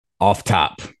Off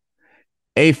top,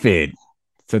 aphid.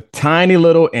 It's a tiny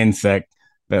little insect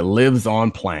that lives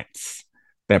on plants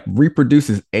that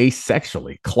reproduces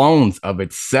asexually, clones of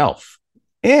itself.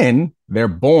 And they're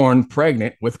born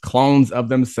pregnant with clones of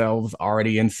themselves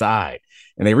already inside.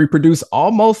 And they reproduce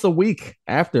almost a week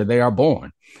after they are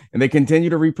born. And they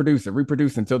continue to reproduce and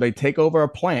reproduce until they take over a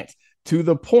plant to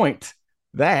the point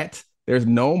that there's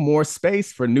no more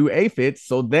space for new aphids.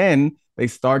 So then they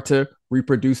start to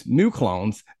reproduce new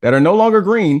clones that are no longer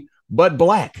green, but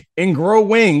black and grow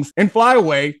wings and fly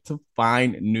away to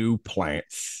find new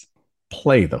plants.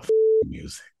 Play the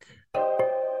music.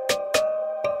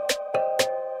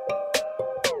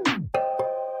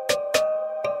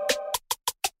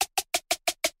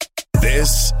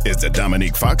 This is the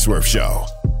Dominique Foxworth Show.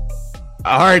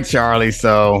 All right, Charlie.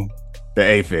 So the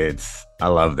aphids, I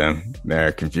love them.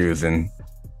 They're confusing.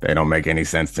 They don't make any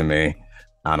sense to me.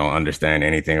 I don't understand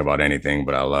anything about anything,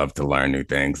 but I love to learn new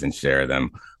things and share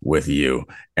them with you.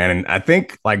 And I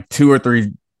think like two or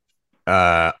three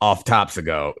off tops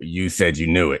ago, you said you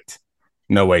knew it.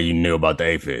 No way you knew about the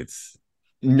aphids.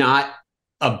 Not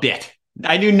a bit.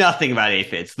 I knew nothing about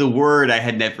aphids. The word I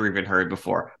had never even heard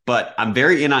before, but I'm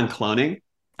very in on cloning.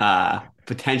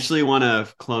 Potentially want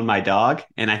to clone my dog,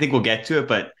 and I think we'll get to it,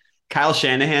 but Kyle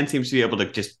Shanahan seems to be able to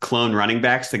just clone running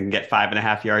backs that can get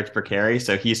 5.5 yards per carry.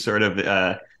 So he's sort of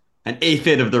an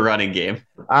aphid of the running game.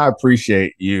 I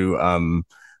appreciate you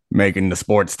making the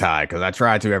sports tie because I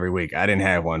try to every week. I didn't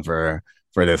have one for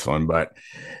this one. But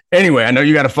anyway, I know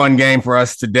you got a fun game for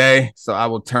us today, so I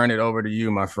will turn it over to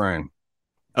you, my friend.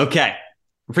 Okay.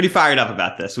 I'm pretty fired up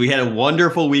about this. We had a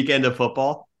wonderful weekend of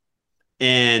football.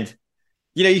 And,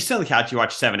 you sit on the couch, you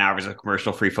watch 7 hours of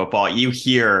commercial-free football. You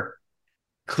hear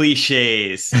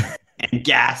cliches and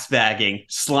gas bagging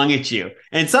slung at you.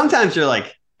 And sometimes you're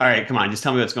like, all right, come on, just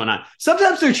tell me what's going on.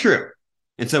 Sometimes they're true.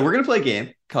 And so we're going to play a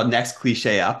game called Next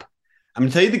Cliche Up. I'm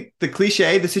going to tell you the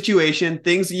cliche, the situation,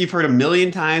 things that you've heard a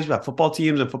million times about football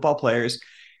teams and football players.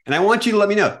 And I want you to let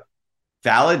me know,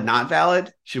 valid, not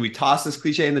valid? Should we toss this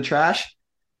cliche in the trash?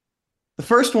 The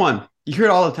first one, you hear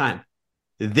it all the time.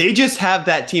 They just have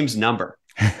that team's number.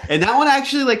 And that one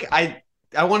actually, I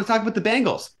want to talk about the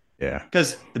Bengals. Yeah.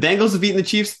 Because the Bengals have beaten the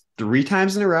Chiefs 3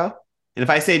 times in a row. And if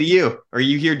I say to you, or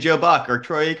you hear Joe Buck or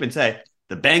Troy Aikman say,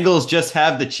 the Bengals just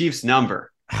have the Chiefs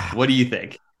number, what do you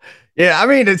think? Yeah, I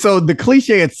mean, so the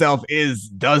cliche itself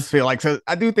does feel like, so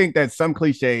I do think that some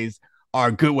cliches are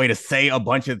a good way to say a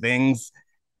bunch of things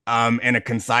in a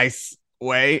concise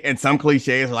way. And some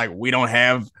cliches are like, we don't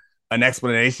have an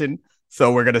explanation,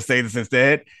 so we're going to say this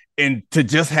instead. And to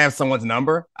just have someone's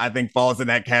number, I think falls in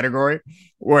that category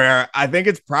where I think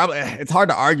it's hard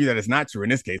to argue that it's not true in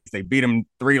this case. They beat them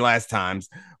 3 last times.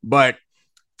 But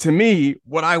to me,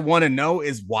 what I want to know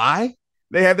is why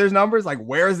they have their numbers. Like,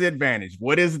 where is the advantage?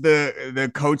 What is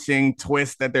the coaching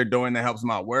twist that they're doing that helps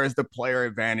them out? Where is the player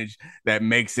advantage that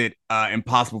makes it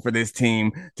impossible for this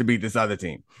team to beat this other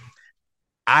team?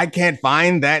 I can't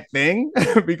find that thing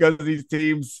because these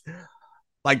teams,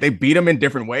 like, they beat them in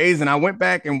different ways. And I went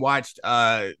back and watched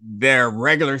their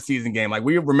regular season game. Like,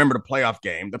 we remember the playoff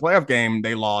game. The playoff game,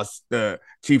 the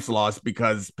Chiefs lost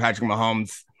because Patrick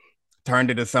Mahomes turned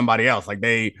it to somebody else. Like,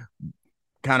 they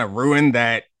kind of ruined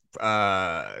that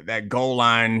goal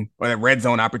line or that red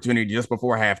zone opportunity just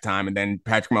before halftime. And then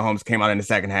Patrick Mahomes came out in the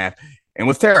second half and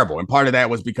was terrible. And part of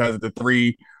that was because of the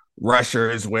 3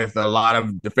 rushers with a lot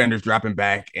of defenders dropping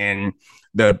back and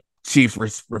the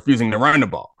Chiefs refusing to run the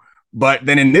ball. But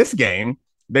then in this game,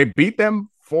 they beat them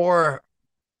for,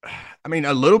 a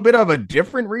little bit of a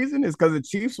different reason is because the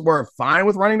Chiefs were fine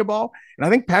with running the ball. And I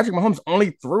think Patrick Mahomes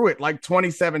only threw it like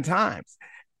 27 times.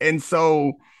 And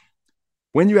so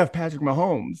when you have Patrick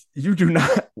Mahomes, you do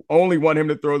not only want him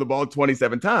to throw the ball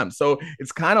 27 times. So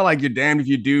it's kind of like you're damned if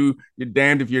you do, you're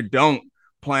damned if you don't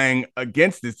playing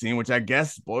against this team, which I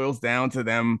guess boils down to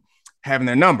them having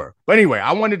their number. But anyway,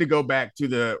 I wanted to go back to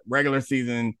the regular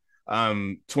season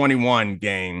 21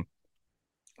 game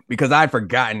because I'd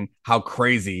forgotten how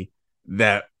crazy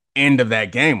the end of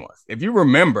that game was. If you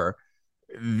remember,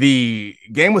 the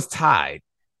game was tied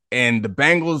and the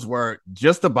Bengals were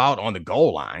just about on the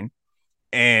goal line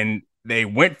and they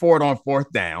went for it on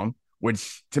 4th down,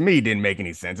 which to me didn't make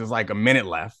any sense. It was like a minute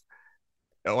left.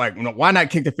 Like, why not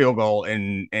kick the field goal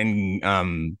and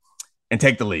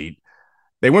take the lead?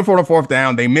 They went for it on 4th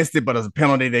down. They missed it, but as a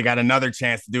penalty, they got another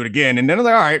chance to do it again. And then they're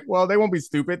like, all right, well, they won't be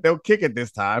stupid. They'll kick it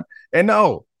this time. And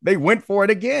no, they went for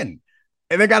it again.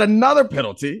 And they got another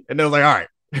penalty. And they was like,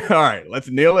 all right, let's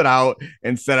kneel it out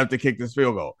and set up to kick this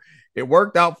field goal. It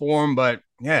worked out for them, but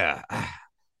yeah,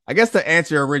 I guess to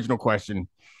answer your original question,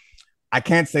 I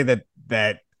can't say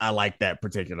that I like that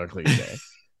particular cliche.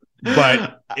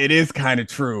 But it is kind of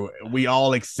true. We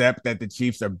all accept that the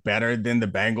Chiefs are better than the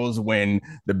Bengals when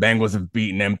the Bengals have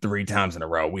beaten them 3 times in a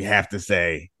row. We have to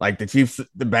say, like, the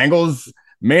Bengals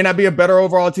may not be a better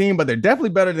overall team, but they're definitely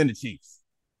better than the Chiefs.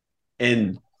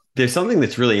 And there's something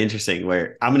that's really interesting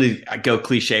where I'm going to go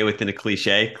cliche within a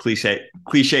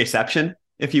cliche-ception,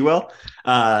 if you will.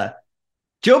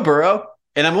 Joe Burrow,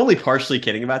 and I'm only partially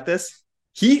kidding about this,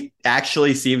 he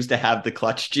actually seems to have the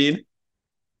clutch gene.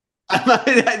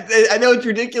 I know it's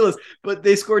ridiculous, but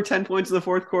they scored 10 points in the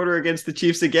fourth quarter against the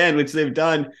Chiefs again, which they've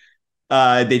done.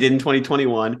 They did in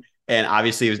 2021, and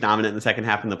obviously he was dominant in the second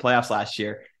half in the playoffs last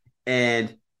year.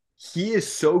 And he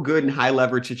is so good in high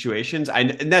leverage situations.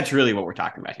 And that's really what we're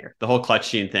talking about here. The whole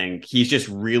clutch gene thing. He's just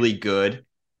really good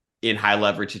in high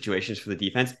leverage situations for the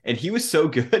defense. And he was so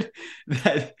good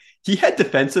that he had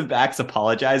defensive backs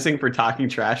apologizing for talking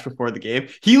trash before the game.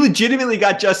 He legitimately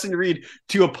got Justin Reid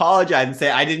to apologize and say,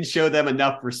 I didn't show them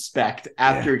enough respect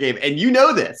after a game. And you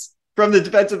know this from the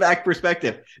defensive back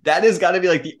perspective. That has got to be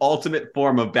like the ultimate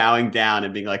form of bowing down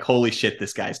and being like, holy shit,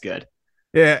 this guy's good.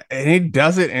 Yeah, and he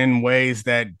does it in ways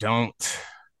that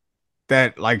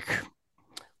like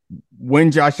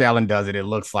when Josh Allen does it, it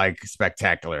looks like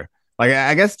spectacular. Like,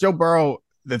 I guess Joe Burrow,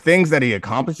 the things that he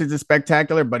accomplishes is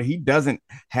spectacular, but he doesn't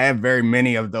have very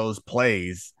many of those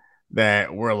plays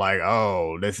that we're like,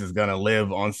 oh, this is going to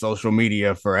live on social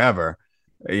media forever.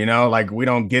 You know, like we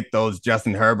don't get those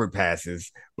Justin Herbert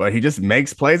passes, but he just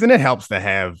makes plays, and it helps to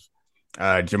have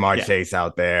Jamar Chase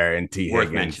out there and T.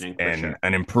 Higgins and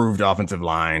an improved offensive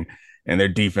line, and their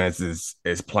defense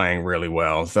is playing really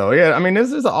well. So, yeah, I mean,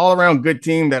 this is an all-around good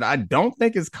team that I don't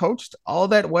think is coached all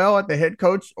that well at the head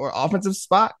coach or offensive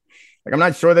spot. Like, I'm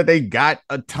not sure that they got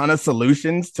a ton of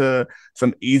solutions to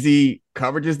some easy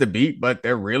coverages to beat, but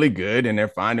they're really good, and they're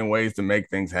finding ways to make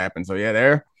things happen. So,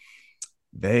 yeah,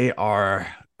 they are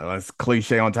it's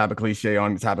cliche on top of cliche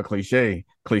on top of cliche.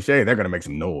 They're going to make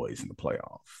some noise in the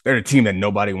playoffs. They're a team that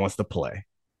nobody wants to play.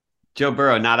 Joe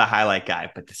Burrow, not a highlight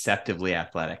guy, but deceptively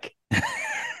athletic.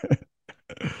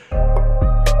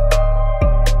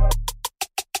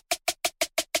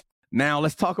 Now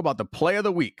let's talk about the play of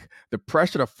the week. The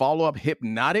pressure to follow up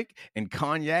Hypnotic and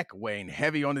Cognac weighing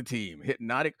heavy on the team.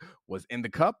 Hypnotic was in the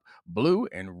cup, blue,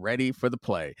 and ready for the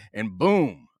play. And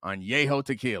boom, Añejo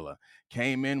Tequila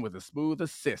came in with a smooth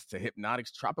assist to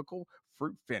Hypnotic's tropical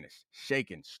fruit finish.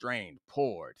 Shaken, strained,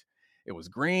 poured. It was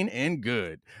green and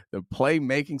good. The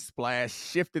playmaking splash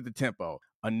shifted the tempo.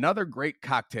 Another great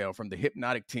cocktail from the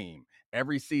Hypnotic team.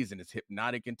 Every season is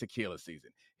Hypnotic and Tequila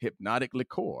season. Hypnotic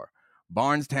Liqueur.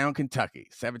 Barnstown, Kentucky.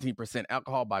 17%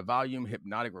 alcohol by volume.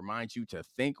 Hypnotic reminds you to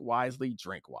think wisely,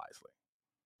 drink wisely.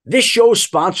 This show is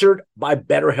sponsored by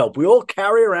BetterHelp. We all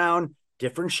carry around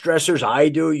different stressors. I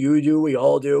do, you do, we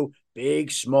all do,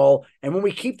 big, small. And when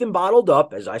we keep them bottled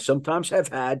up, as I sometimes have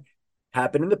had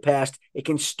happen in the past, it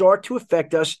can start to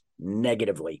affect us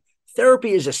negatively.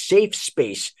 Therapy is a safe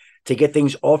space to get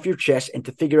things off your chest and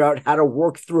to figure out how to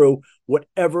work through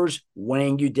whatever's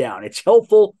weighing you down. It's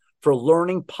helpful for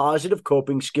learning positive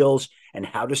coping skills and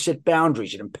how to set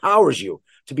boundaries. It empowers you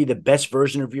to be the best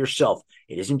version of yourself.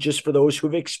 It isn't just for those who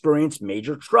have experienced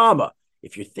major trauma.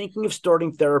 If you're thinking of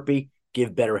starting therapy,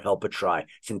 give BetterHelp a try.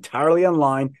 It's entirely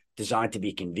online, designed to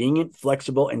be convenient,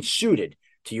 flexible, and suited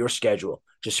to your schedule.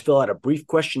 Just fill out a brief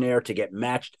questionnaire to get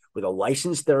matched with a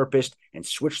licensed therapist and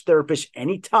switch therapists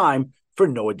anytime for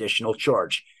no additional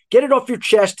charge. Get it off your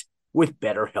chest with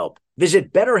BetterHelp.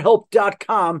 Visit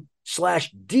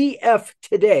BetterHelp.com/DF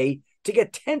today to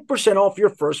get 10% off your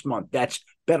first month. That's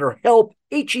BetterHelp,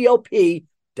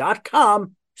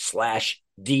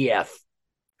 HELP.com/DF.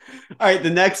 All right,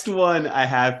 the next one I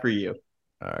have for you.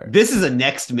 All right. This is a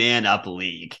next man up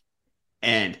league.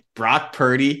 And Brock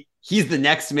Purdy, he's the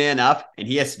next man up, and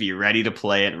he has to be ready to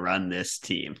play and run this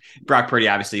team. Brock Purdy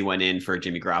obviously went in for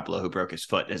Jimmy Garoppolo, who broke his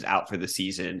foot, is out for the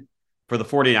season. For the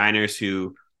 49ers,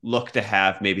 who look to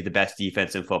have maybe the best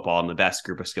defense in football and the best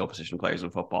group of skill position players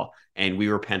in football. And we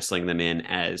were penciling them in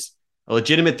as a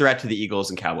legitimate threat to the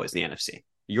Eagles and Cowboys in the NFC.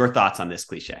 Your thoughts on this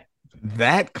cliche?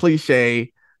 That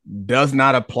cliche does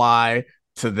not apply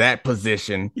to that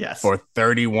position for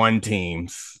 31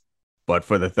 teams, but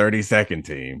for the 32nd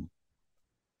team,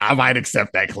 I might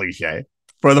accept that cliche.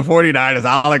 For the 49ers,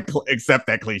 I'll accept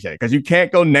that cliche because you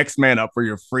can't go next man up for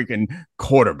your freaking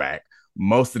quarterback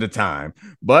most of the time.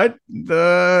 But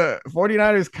the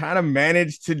 49ers kind of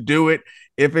managed to do it.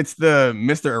 If it's the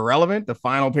Mr. Irrelevant, the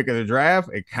final pick of the draft,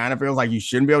 it kind of feels like you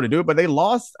shouldn't be able to do it. But they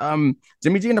lost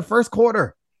Jimmy G in the first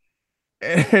quarter.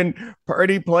 And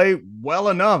Purdy played well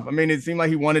enough. I mean, it seemed like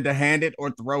he wanted to hand it or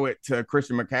throw it to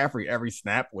Christian McCaffrey every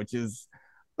snap, which is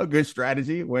a good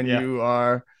strategy when you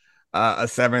are a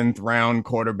 7th-round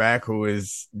quarterback who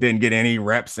didn't get any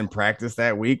reps in practice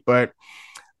that week. But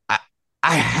I,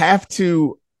 I have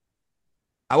to.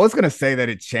 I was going to say that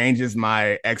it changes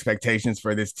my expectations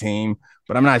for this team,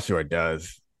 but I'm not sure it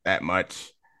does that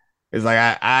much. It's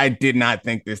like I did not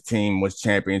think this team was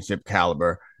championship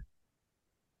caliber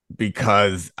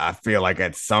because I feel like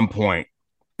at some point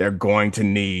they're going to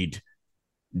need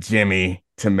Jimmy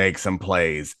to make some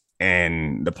plays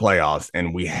in the playoffs,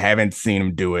 and we haven't seen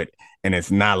him do it. And it's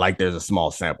not like there's a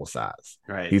small sample size.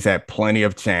 Right. He's had plenty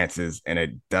of chances, and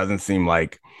it doesn't seem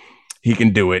like he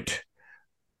can do it.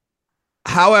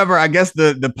 However, I guess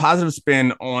the positive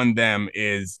spin on them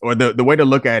is, or the way to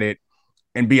look at it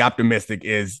and be optimistic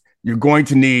is, you're going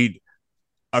to need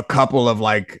a couple of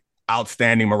like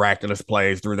outstanding, miraculous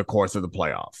plays through the course of the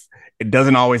playoffs. It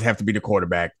doesn't always have to be the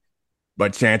quarterback,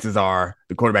 but chances are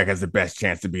the quarterback has the best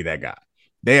chance to be that guy.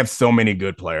 They have so many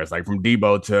good players, like from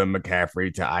Debo to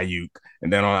McCaffrey to Ayuk,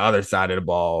 and then on the other side of the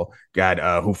ball, got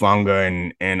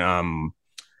Hufanga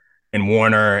and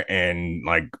Warner and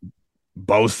like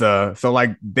Bosa. So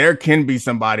like there can be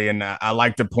somebody, and I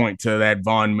like to point to that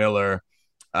Von Miller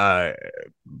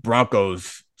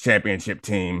Broncos championship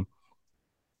team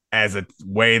as a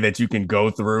way that you can go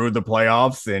through the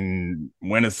playoffs and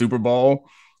win a Super Bowl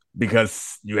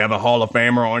because you have a Hall of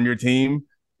Famer on your team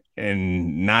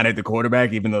and not at the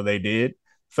quarterback, even though they did.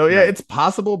 So yeah, it's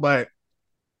possible, but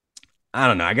I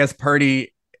don't know. I guess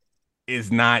Purdy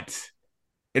is not.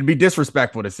 It'd be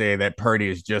disrespectful to say that Purdy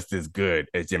is just as good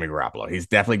as Jimmy Garoppolo. He's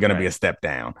definitely going to be a step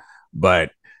down,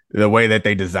 but the way that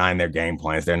they design their game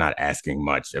plans, they're not asking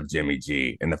much of Jimmy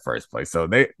G in the first place. So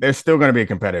they're still going to be a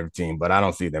competitive team, but I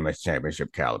don't see them as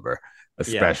championship caliber,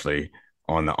 especially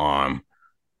on the arm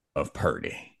of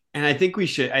Purdy. And I think we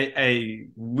should.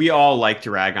 We all like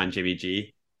to rag on Jimmy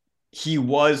G. He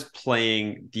was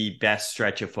playing the best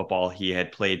stretch of football he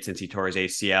had played since he tore his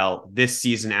ACL this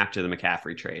season after the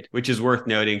McCaffrey trade, which is worth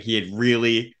noting. He had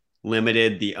really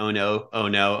limited the oh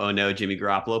no Jimmy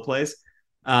Garoppolo plays.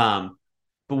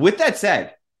 But with that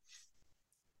said,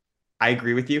 I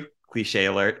agree with you. Cliche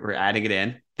alert. We're adding it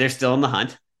in. They're still in the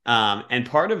hunt. And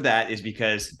part of that is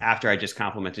because after I just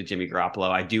complimented Jimmy Garoppolo,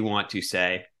 I do want to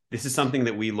say this is something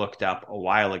that we looked up a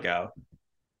while ago.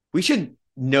 We should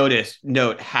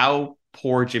note how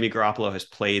poor Jimmy Garoppolo has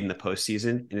played in the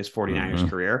postseason in his 49ers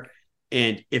career.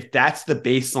 And if that's the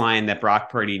baseline that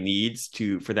Brock Purdy needs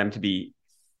for them to be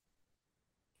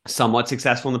somewhat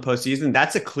successful in the postseason,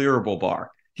 that's a clearable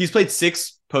bar. He's played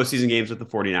 6 postseason games with the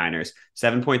 49ers,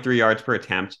 7.3 yards per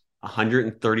attempt,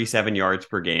 137 yards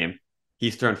per game.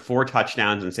 He's thrown 4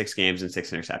 touchdowns in 6 games and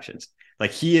 6 interceptions.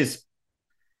 Like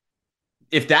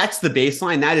if that's the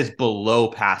baseline, that is below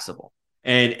passable.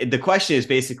 And the question is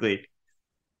basically,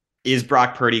 is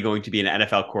Brock Purdy going to be an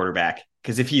NFL quarterback?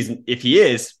 Because if he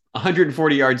is,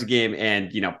 140 yards a game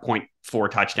and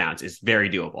 0.4 touchdowns is very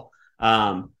doable.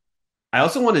 I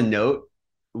also want to note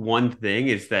one thing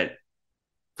is that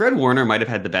Fred Warner might have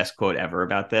had the best quote ever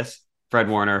about this. Fred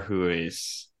Warner, who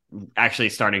is actually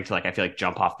starting to I feel like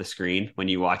jump off the screen when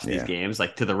you watch these games,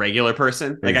 like to the regular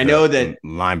person. Like I know that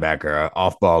linebacker,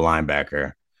 off-ball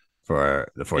linebacker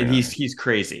for the 49ers. And he's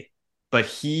crazy. But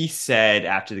he said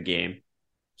after the game,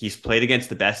 he's played against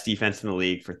the best defense in the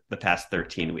league for the past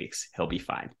 13 weeks. He'll be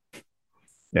fine.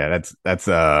 Yeah, that's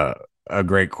a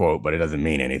great quote, but it doesn't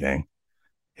mean anything.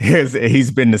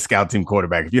 He's been the scout team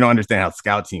quarterback. If you don't understand how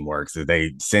scout team works, is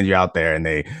they send you out there and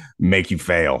they make you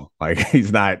fail. Like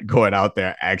he's not going out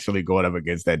there actually going up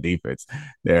against that defense.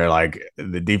 They're like,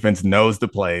 the defense knows the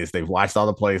plays. They've watched all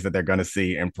the plays that they're going to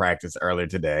see in practice earlier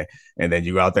today. And then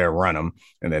you out there run them.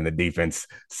 And then the defense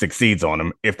succeeds on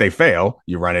them. If they fail,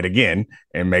 you run it again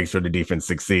and make sure the defense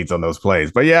succeeds on those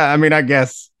plays. But yeah, I mean, I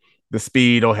guess the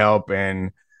speed will help.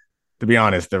 And to be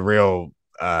honest, the real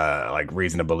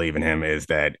reason to believe in him is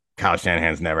that Kyle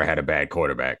Shanahan's never had a bad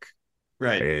quarterback.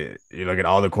 Right. You look at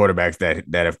all the quarterbacks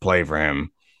that have played for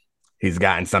him, he's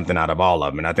gotten something out of all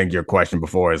of them. And I think your question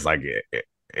before is like,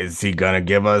 is he going to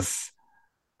give us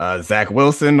Zach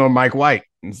Wilson or Mike White?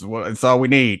 It's all we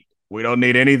need. We don't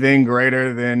need anything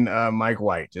greater than Mike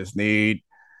White. Just need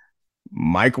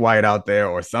Mike White out there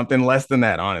or something less than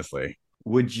that, honestly.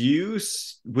 Would you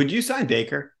sign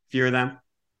Baker if you were them?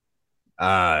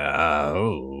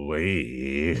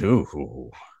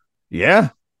 Yeah.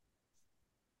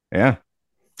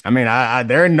 I mean,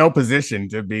 they're in no position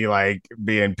to be like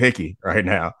being picky right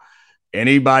now.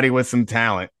 Anybody with some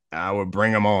talent, I would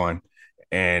bring them on.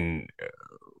 And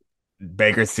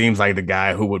Baker seems like the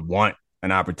guy who would want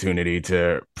an opportunity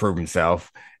to prove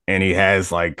himself. And he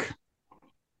has like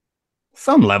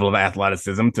some level of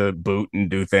athleticism to boot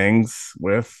and do things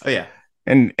with. Oh, yeah.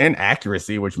 and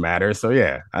accuracy, which matters. So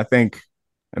yeah, I think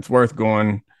it's worth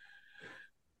going.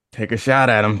 Take a shot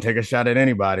at them. Take a shot at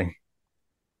anybody.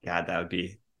 God, that would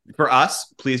be for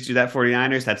us. Please do that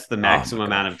 49ers. That's the maximum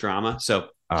amount of drama. So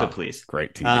please.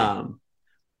 Great TV.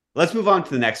 Let's move on to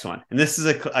the next one. And this is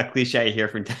a cliche I hear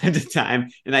from time to time.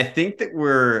 And I think that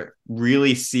we're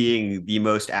really seeing the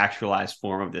most actualized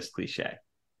form of this cliche.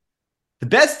 The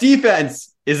best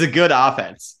defense is a good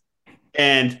offense.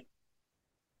 And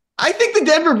I think the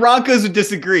Denver Broncos would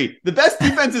disagree. The best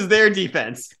defense is their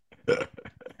defense.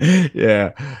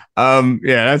 Yeah.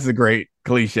 Yeah, that's a great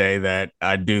cliche that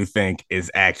I do think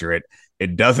is accurate.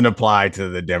 It doesn't apply to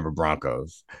the Denver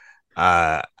Broncos.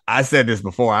 I said this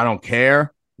before. I don't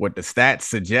care what the stats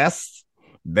suggest.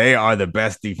 They are the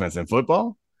best defense in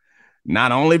football,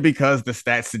 not only because the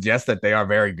stats suggest that they are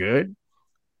very good,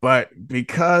 but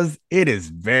because it is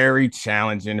very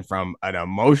challenging from an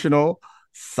emotional,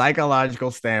 psychological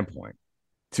standpoint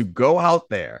to go out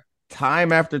there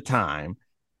time after time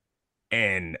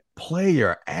and play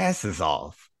your asses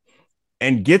off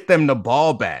and get them the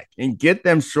ball back and get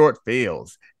them short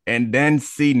fields and then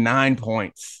see 9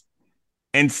 points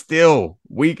and still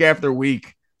week after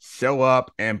week show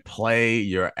up and play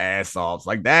your ass off.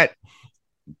 Like that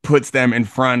puts them in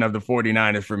front of the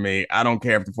 49ers for me. I don't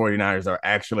care if the 49ers are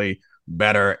actually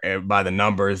better by the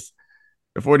numbers.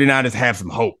 The 49ers have some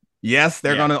hope. Yes,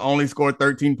 they're going to only score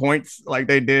 13 points like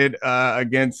they did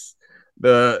against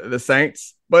the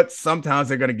Saints, but sometimes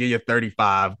they're going to give you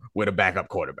 35 with a backup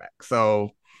quarterback.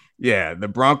 So, yeah, the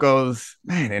Broncos,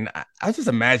 man, and I just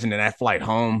imagine in that flight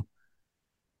home.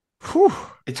 Whew,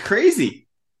 it's crazy.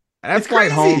 That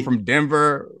flight home from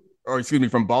Denver, or excuse me,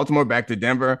 from Baltimore back to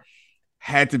Denver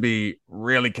had to be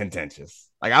really contentious.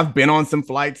 Like I've been on some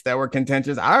flights that were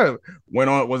contentious. I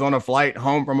was on a flight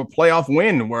home from a playoff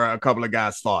win where a couple of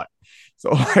guys fought.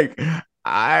 So like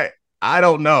I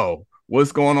don't know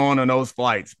what's going on in those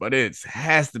flights, but it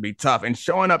has to be tough. And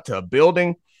showing up to a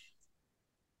building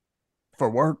for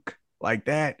work like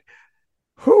that.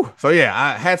 Whew. So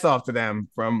yeah, hats off to them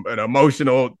from an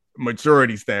emotional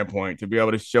maturity standpoint to be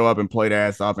able to show up and play their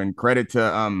ass off. And credit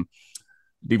to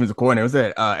defensive coordinator. Was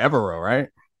that Evero, right?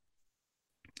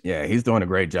 Yeah, he's doing a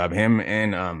great job. Him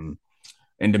and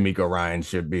DeMeco Ryan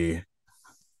should be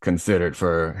considered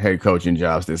for head coaching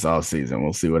jobs this offseason.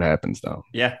 We'll see what happens though.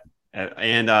 Yeah.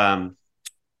 And I'm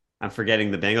forgetting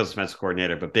the Bengals defensive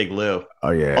coordinator, but Big Lou. Oh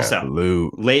yeah. Also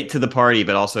Lou. Late to the party,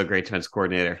 but also a great defensive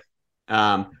coordinator.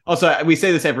 Also, we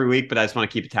say this every week, but I just want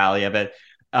to keep a tally of it.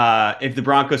 If the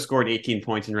Broncos scored 18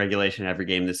 points in regulation every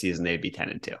game this season, they'd be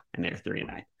 10-2, and they're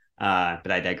 3-9.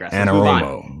 But I digress.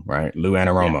 Anaromo, right? Lou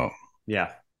Anaromo.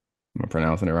 Yeah. Am I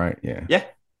pronouncing it right? Yeah.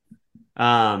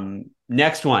 Yeah.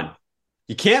 Next one.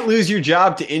 You can't lose your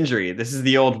job to injury. This is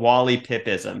the old Wally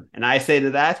Pippism. And I say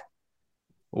to that,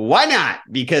 why not?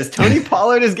 Because Tony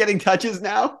Pollard is getting touches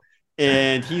now,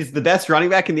 and he's the best running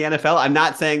back in the NFL. I'm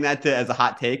not saying that as a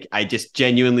hot take. I just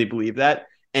genuinely believe that.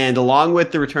 And along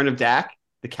with the return of Dak,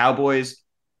 the Cowboys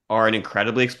are an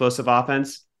incredibly explosive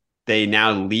offense. They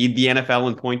now lead the NFL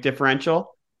in point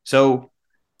differential. So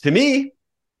to me,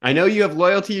 I know you have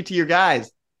loyalty to your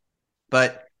guys,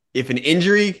 but if an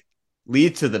injury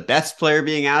leads to the best player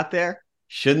being out there,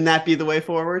 shouldn't that be the way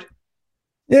forward?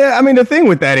 Yeah, I mean, the thing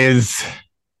with that is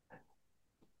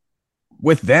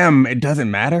with them, it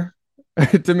doesn't matter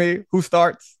to me who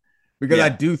starts because I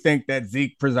do think that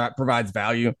Zeke provides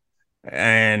value,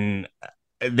 and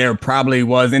there probably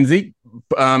was, and Zeke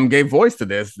gave voice to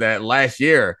this, that last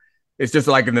year, it's just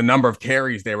like in the number of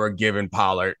carries they were giving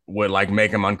Pollard would like make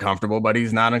him uncomfortable, but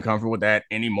he's not uncomfortable with that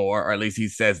anymore, or at least he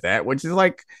says that, which is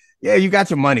like, yeah, you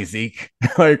got your money, Zeke.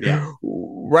 Like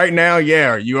right now,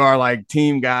 yeah, you are like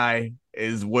team guy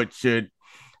is what should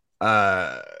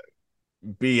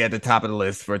be at the top of the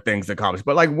list for things accomplished.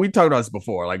 But like we talked about this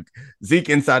before, like Zeke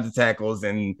inside the tackles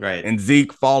and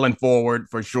Zeke falling forward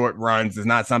for short runs is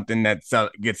not something that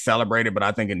gets celebrated, but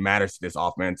I think it matters to this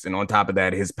offense. And on top of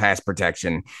that, his pass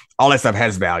protection, all that stuff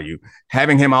has value.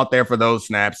 Having him out there for those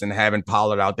snaps and having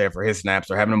Pollard out there for his snaps,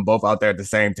 or having them both out there at the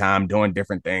same time doing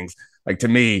different things. Like to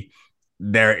me,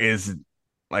 there is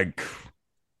like,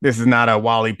 this is not a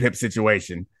Wally Pipp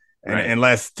situation. And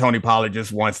unless Tony Pollard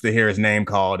just wants to hear his name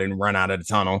called and run out of the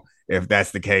tunnel. If that's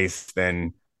the case,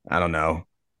 then I don't know,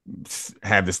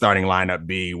 have the starting lineup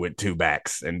be with two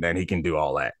backs, and then he can do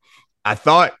all that. I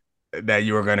thought that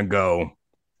you were going to go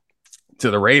to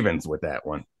the Ravens with that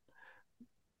one,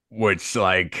 which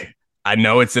like, I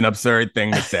know it's an absurd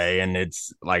thing to say, and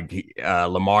it's like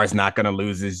Lamar's not going to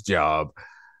lose his job.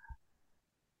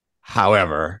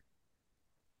 However,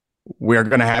 we're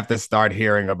going to have to start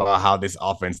hearing about how this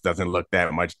offense doesn't look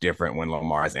that much different when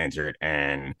Lamar's injured.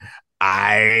 And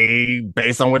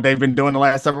based on what they've been doing the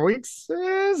last several weeks,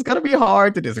 it's going to be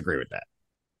hard to disagree with that.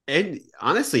 And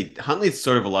honestly, Huntley's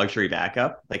sort of a luxury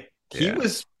backup. Like he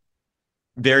was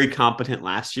very competent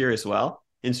last year as well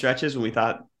in stretches when we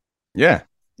thought,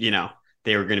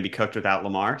 they were going to be cooked without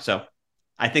Lamar. So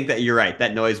I think that you're right.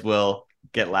 That noise will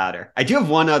get louder. I do have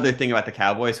one other thing about the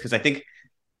Cowboys because I think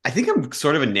I'm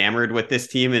sort of enamored with this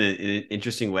team in an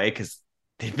interesting way because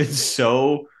they've been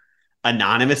so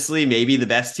anonymously maybe the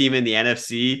best team in the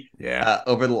NFC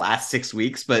over the last 6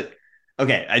 weeks. But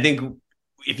okay, I think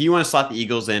if you want to slot the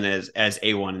Eagles in as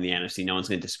A1 in the NFC, no one's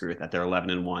going to disagree with that. They're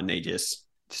 11-1. They just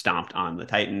stomped on the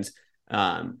Titans.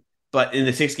 But in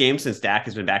the 6 games since Dak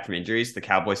has been back from injuries, the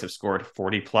Cowboys have scored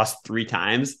 40 plus 3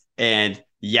 times. And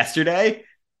yesterday,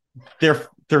 their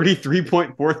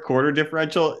 33-point fourth quarter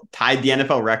differential tied the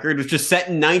NFL record, which was set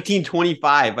in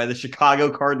 1925 by the Chicago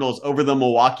Cardinals over the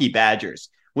Milwaukee Badgers.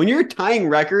 When you're tying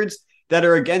records that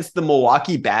are against the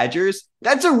Milwaukee Badgers,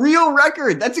 that's a real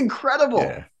record. That's incredible.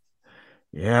 Yeah.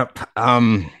 Yep.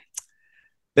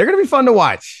 They're going to be fun to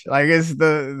watch. Like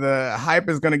the hype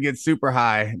is going to get super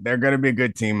high. They're going to be a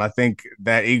good team. I think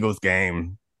that Eagles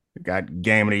game got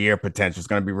game of the year potential. It's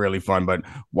going to be really fun, but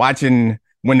watching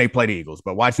when they play the Eagles,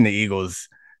 but watching the Eagles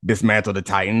dismantle the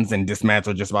Titans and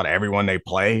dismantle just about everyone they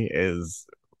play is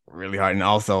really hard. And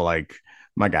also like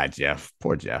my guy, Jeff,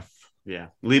 poor Jeff. Yeah.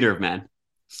 Leader of men,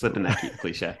 slipping that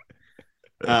cliche.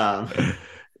 Yeah.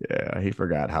 He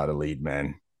forgot how to lead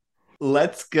men.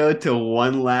 Let's go to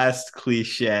one last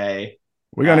cliche.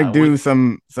 We're gonna do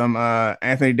some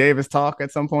Anthony Davis talk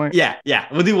at some point. Yeah.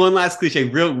 We'll do one last cliche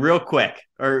real quick.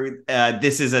 Or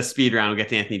this is a speed round. We'll get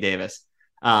to Anthony Davis.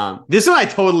 This one I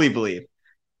totally believe.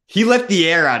 He let the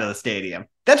air out of the stadium.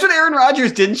 That's what Aaron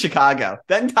Rodgers did in Chicago.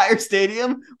 That entire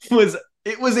stadium was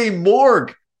a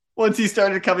morgue once he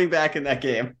started coming back in that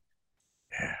game.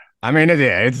 I mean,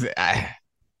 it's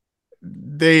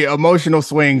the emotional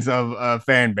swings of a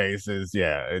fan base is,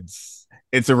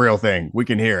 it's a real thing. We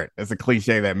can hear it. It's a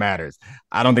cliche that matters.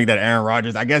 I don't think that Aaron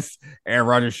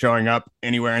Rodgers showing up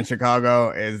anywhere in Chicago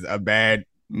is a bad,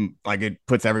 like it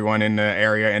puts everyone in the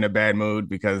area in a bad mood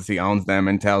because he owns them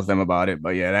and tells them about it.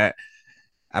 But that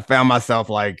I found myself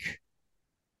like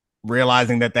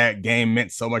realizing that game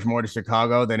meant so much more to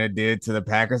Chicago than it did to the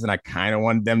Packers. And I kind of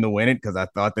wanted them to win it because I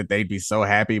thought that they'd be so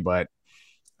happy, but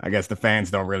I guess the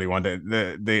fans don't really want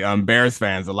the Bears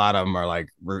fans. A lot of them are like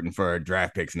rooting for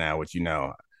draft picks now, which,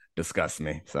 disgusts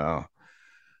me. So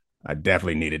I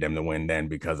definitely needed them to win then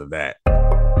because of that.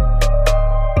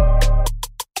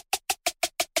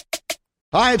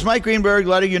 Hi, it's Mike Greenberg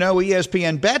letting you know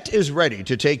ESPN Bet is ready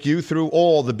to take you through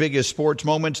all the biggest sports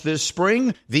moments this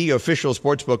spring. The official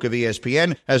sportsbook of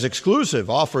ESPN has exclusive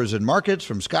offers and markets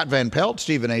from Scott Van Pelt,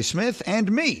 Stephen A. Smith,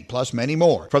 and me, plus many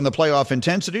more. From the playoff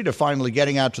intensity to finally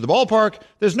getting out to the ballpark,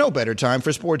 there's no better time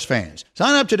for sports fans.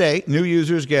 Sign up today. New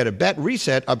users get a bet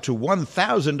reset up to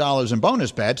 $1,000 in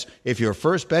bonus bets if your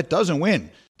first bet doesn't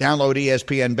win. Download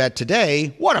ESPN Bet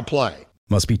today. What a play.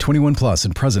 Must be 21 plus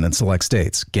and present in select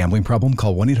states. Gambling problem?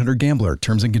 Call 1-800-GAMBLER.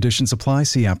 Terms and conditions apply.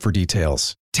 See app for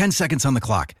details. 10 seconds on the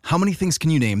clock. How many things can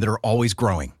you name that are always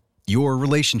growing? Your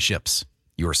relationships,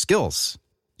 your skills,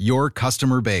 your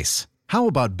customer base. How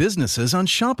about businesses on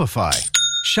Shopify?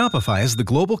 Shopify is the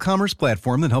global commerce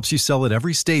platform that helps you sell at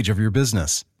every stage of your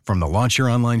business. From the launch your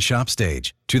online shop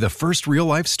stage to the first real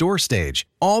life store stage,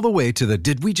 all the way to the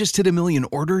did we just hit a million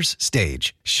orders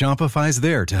stage. Shopify's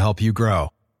there to help you grow.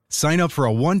 Sign up for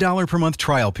a $1 per month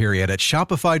trial period at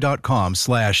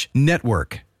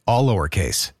shopify.com/network, all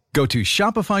lowercase. Go to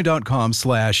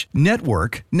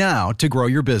shopify.com/network now to grow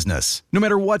your business, no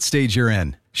matter what stage you're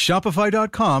in.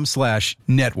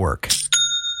 Shopify.com/network.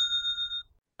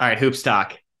 All right, Hoops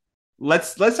Talk.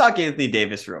 Let's talk Anthony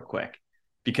Davis real quick,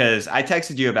 because I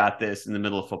texted you about this in the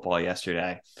middle of football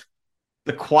yesterday.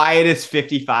 The quietest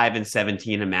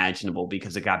 55-17 imaginable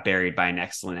because it got buried by an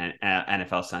excellent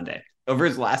NFL Sunday. Over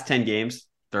his last 10 games,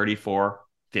 34,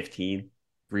 15,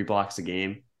 3 blocks a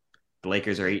game. The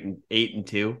Lakers are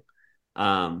 8-2.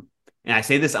 And I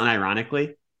say this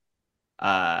unironically.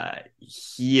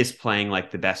 He is playing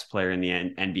like the best player in the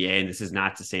NBA, and this is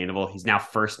not sustainable. He's now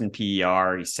first in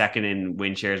PER. He's second in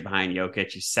win shares behind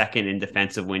Jokic. He's second in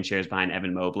defensive win shares behind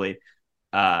Evan Mobley.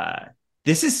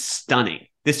 This is stunning.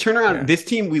 This turnaround, This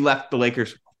team, we left the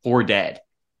Lakers for dead.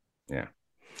 Yeah.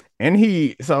 And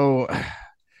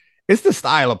it's the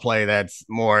style of play that's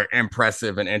more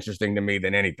impressive and interesting to me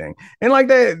than anything. And like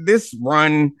this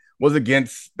run was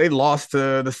they lost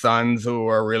to the Suns, who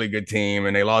are a really good team,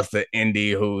 and they lost to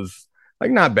Indy, who's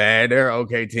like not bad. They're an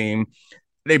okay team.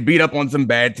 they beat up on some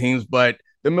bad teams, but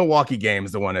the Milwaukee game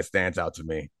is the one that stands out to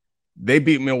me. They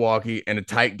beat Milwaukee in a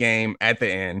tight game at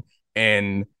the end,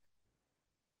 and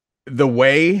the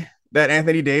way that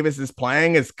Anthony Davis is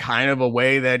playing is kind of a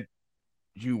way that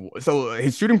so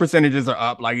his shooting percentages are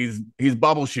up, like he's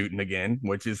bubble shooting again,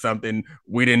 which is something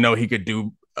we didn't know he could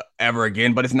do ever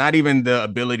again. But it's not even the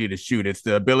ability to shoot, it's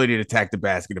the ability to attack the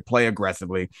basket, to play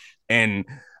aggressively. And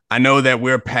I know that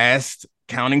we're past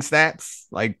counting stats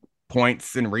like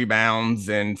points and rebounds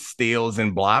and steals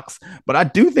and blocks, but I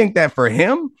do think that for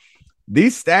him,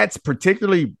 these stats,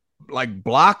 particularly like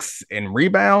blocks and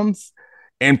rebounds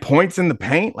and points in the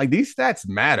paint, like these stats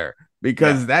matter,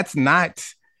 because that's not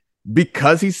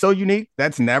because he's so unique.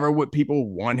 That's never what people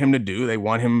want him to do. They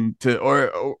want him to,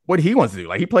 or what he wants to do.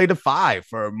 Like he played the 5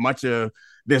 for much of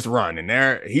this run, and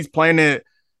there he's playing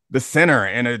the center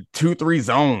in a 2-3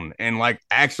 zone and like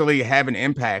actually have an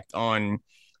impact on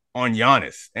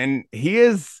Giannis. And he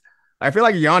is, I feel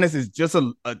like Giannis is just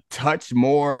a touch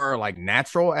more like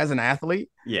natural as an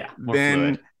athlete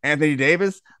than fluid. Anthony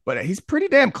Davis, but he's pretty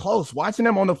damn close. Watching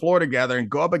them on the floor together and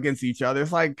go up against each other,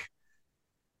 it's like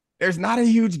there's not a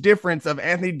huge difference of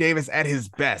Anthony Davis at his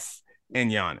best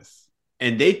and Giannis.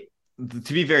 And they,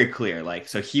 to be very clear, like,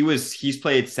 so he's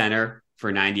played center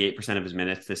for 98% of his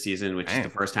minutes this season, which is the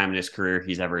first time in his career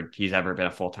he's ever been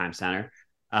a full-time center.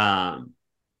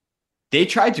 They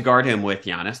tried to guard him with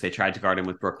Giannis. They tried to guard him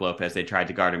with Brook Lopez. They tried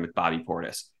to guard him with Bobby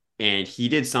Portis. And he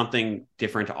did something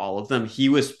different to all of them. He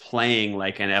was playing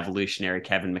like an evolutionary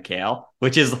Kevin McHale,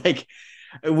 which is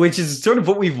sort of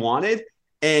what we've wanted.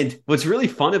 And what's really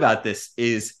fun about this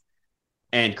is,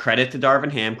 and credit to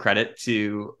Darvin Ham, credit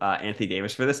to Anthony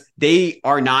Davis for this, they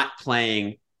are not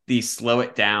playing the slow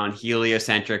it down,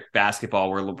 heliocentric basketball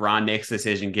where LeBron makes a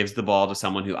decision, gives the ball to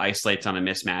someone who isolates on a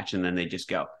mismatch, and then they just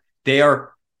go. They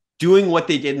are doing what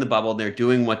they did in the bubble. They're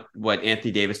doing what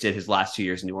Anthony Davis did his last 2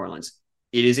 years in New Orleans.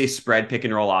 It is a spread pick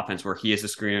and roll offense where he is a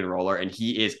screen and roller, and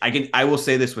he is, I will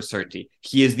say this with certainty,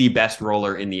 he is the best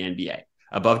roller in the NBA.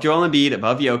 Above Joel Embiid,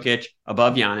 above Jokic,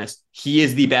 above Giannis, he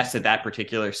is the best at that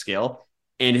particular skill,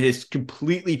 and it has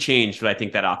completely changed what I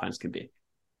think that offense can be.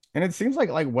 And it seems like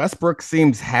Westbrook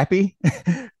seems happy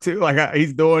too. Like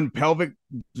he's doing pelvic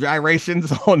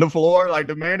gyrations on the floor. Like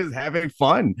the man is having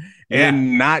fun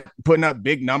and not putting up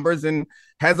big numbers, and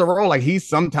has a role. Like he's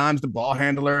sometimes the ball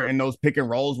handler in those pick and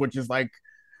rolls, which is like,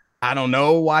 I don't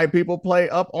know why people play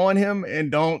up on him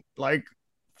and don't like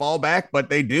fall back, but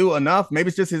they do enough. Maybe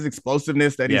it's just his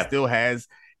explosiveness that he still has.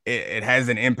 It has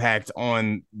an impact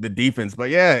on the defense. But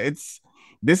yeah,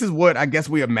 this is what I guess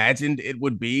we imagined it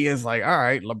would be, is like, all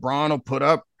right, LeBron will put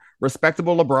up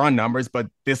respectable LeBron numbers, but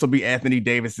this will be Anthony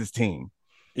Davis's team.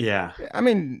 Yeah. I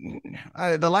mean,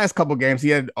 the last couple games he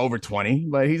had over 20,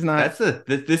 but he's not.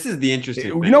 This is the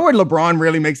interesting thing. You know what LeBron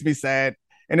really makes me sad?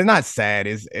 And it's not sad,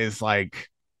 is like,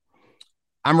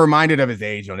 I'm reminded of his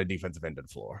age on the defensive end of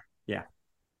the floor. Yeah.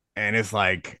 And it's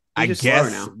like, I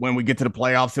guess when we get to the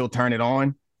playoffs, he'll turn it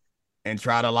on and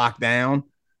try to lock down,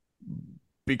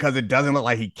 because it doesn't look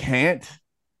like he can't.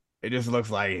 It just looks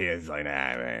like he's like, nah,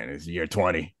 man, it's year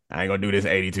 20. I ain't gonna do this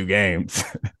 82 games.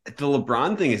 The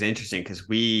LeBron thing is interesting because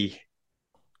we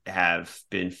have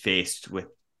been faced with,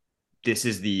 this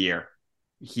is the year.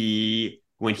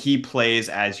 When he plays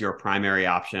as your primary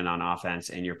option on offense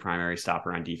and your primary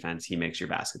stopper on defense, he makes your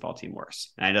basketball team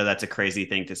worse. And I know that's a crazy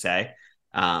thing to say,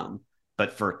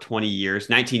 but for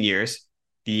 19 years,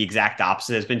 the exact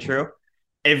opposite has been true.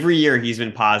 Every year he's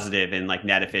been positive in like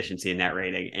net efficiency and net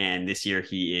rating. And this year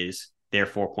they're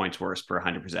 4 points worse per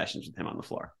 100 possessions with him on the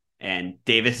floor. And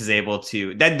Davis is able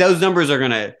to, those numbers are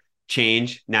going to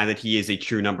change now that he is a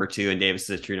true number 2 and Davis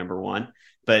is a true number 1.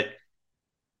 But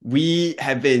we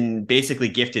have been basically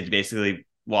gifted to basically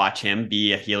watch him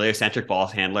be a heliocentric ball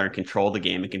handler and control the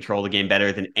game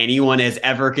better than anyone has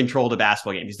ever controlled a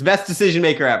basketball game. He's the best decision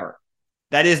maker ever.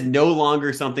 That is no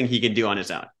longer something he can do on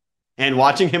his own. And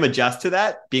watching him adjust to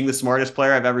that, being the smartest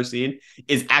player I've ever seen,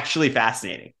 is actually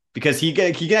fascinating, because he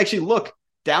can actually look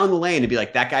down the lane and be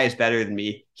like, that guy is better than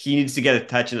me. He needs to get a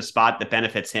touch in a spot that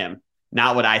benefits him,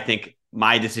 not what I think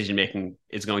my decision-making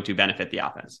is going to benefit the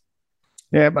offense.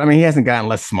 Yeah, but I mean, he hasn't gotten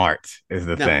less smart is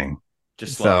the thing.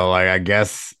 Just slow. So like, I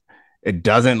guess it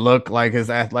doesn't look like his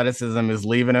athleticism is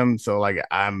leaving him. So like,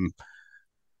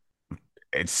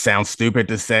 it sounds stupid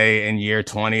to say in year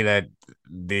 20 that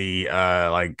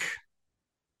the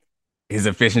his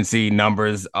efficiency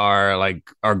numbers are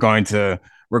going to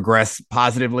regress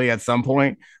positively at some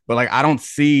point, but like, I don't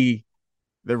see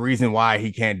the reason why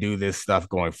he can't do this stuff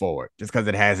going forward. Just because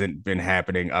it hasn't been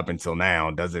happening up until now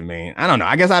doesn't mean, I don't know.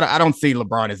 I guess I don't see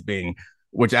LeBron as being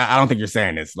which I don't think you're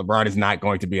saying this. LeBron is not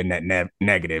going to be a net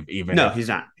negative, even No, if he's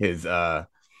not. His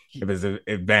if his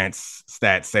advanced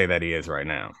stats say that he is right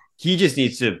now. He just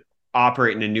needs to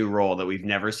operate in a new role that we've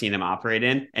never seen him operate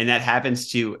in. And that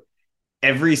happens to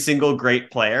every single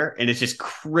great player. And it's just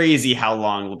crazy how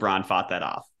long LeBron fought that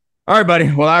off. All right,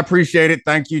 buddy. Well, I appreciate it.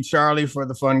 Thank you, Charlie, for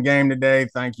the fun game today.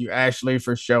 Thank you, Ashley,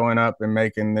 for showing up and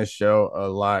making this show a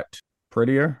lot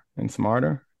prettier and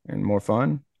smarter and more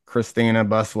fun. Christina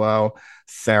Buswell,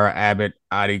 Sarah Abbott,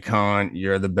 Adi Khan,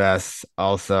 you're the best.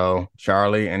 Also,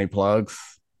 Charlie, any plugs?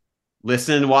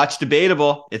 Listen and watch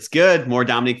Debatable. It's good. More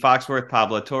Dominique Foxworth,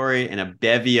 Pablo Torre, and a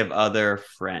bevy of other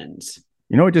friends.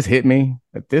 You know what just hit me?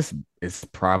 That this is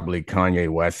probably Kanye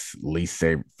West's least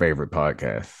favorite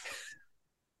podcast.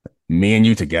 Me and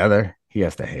you together, he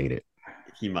has to hate it.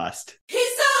 He must. He's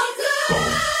so good.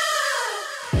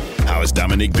 How has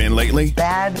Dominique been lately?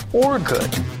 Bad or good?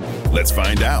 Let's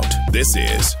find out. This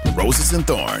is Roses and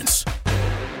Thorns.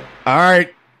 All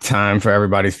right. Time for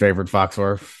everybody's favorite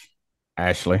Foxworth.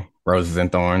 Ashley, Roses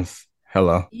and Thorns.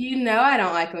 Hello. You know I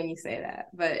don't like when you say that,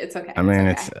 but it's okay. I mean,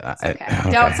 it's okay.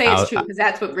 Don't say it's true, because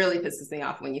that's what really pisses me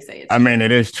off when you say it's true. I mean,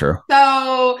 it is true.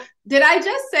 So did I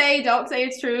just say don't say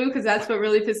it's true, because that's what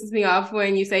really pisses me off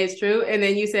when you say it's true? And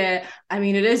then you said, I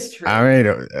mean, it is true. I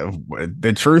mean,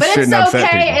 the truth but shouldn't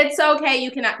upset people. It's okay.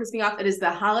 You cannot piss me off. It is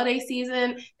the holiday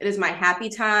season. It is my happy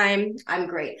time. I'm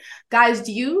great. Guys,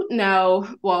 do you know?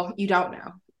 Well, you don't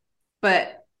know,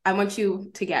 but I want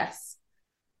you to guess.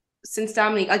 Since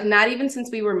Dominique, like not even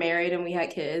since we were married and we had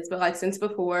kids, but like since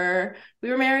before we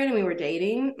were married and we were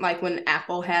dating, like when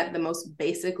Apple had the most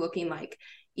basic looking like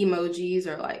emojis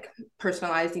or like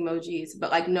personalized emojis,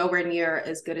 but like nowhere near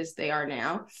as good as they are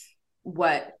now.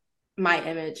 What my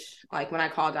image, like when I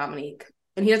call Dominique,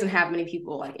 and he doesn't have many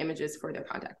people like images for their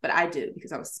contact, but I do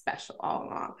because I was special all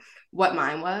along. What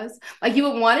mine was, like you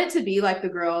would want it to be like the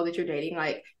girl that you're dating,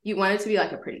 like you want it to be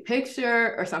like a pretty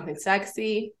picture or something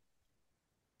sexy.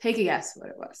 Take a guess what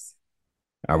it was.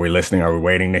 Are we listening? Are we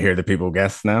waiting to hear the people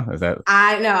guess now? Is that?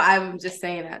 I know. I'm just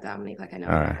saying that, Dominique. Like I know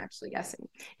I'm not actually guessing.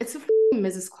 It's a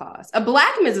Mrs. Claus, a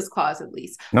black Mrs. Claus at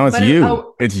least. No, it's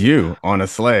you. It's you on a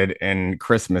sled in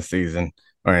Christmas season,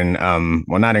 or in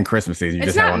well, not in Christmas season. You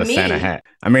just have on a Santa hat.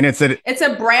 I mean, it's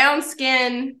a brown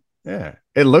skin. Yeah,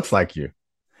 it looks like you.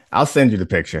 I'll send you the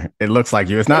picture. It looks like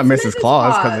you. It's not Mrs.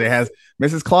 Claus because it has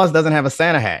Mrs. Claus doesn't have a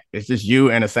Santa hat. It's just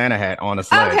you and a Santa hat on a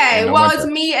sled. Okay, well, it's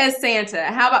me as Santa.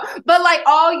 How about, but like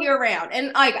all year round.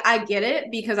 And like I get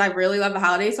it because I really love the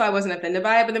holidays, so I wasn't offended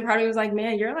by it. But then part of me was like,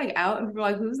 man, you're like out, and people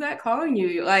are like, who's that calling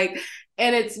you? Like,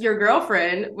 and it's your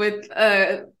girlfriend with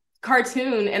a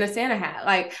cartoon and a Santa hat.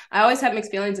 Like I always have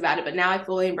mixed feelings about it, but now I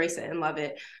fully embrace it and love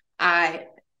it.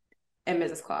 And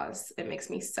Mrs. Claus. It makes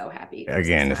me so happy.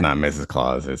 Again, it's not Mrs.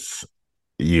 Claus. It's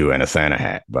you in a Santa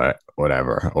hat, but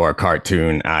whatever. Or a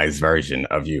cartoonized version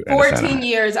of you. 14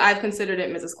 years, I've considered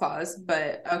it Mrs. Claus,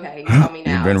 but okay, you tell me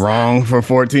now. You've been wrong for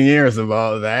 14 years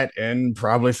about that and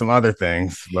probably some other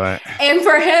things, but. And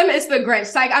for him, it's the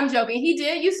Grinch. Like, I'm joking. He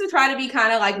did used to try to be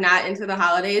kind of like not into the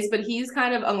holidays, but he's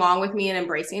kind of along with me and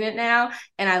embracing it now.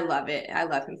 And I love it. I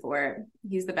love him for it.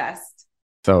 He's the best.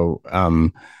 So,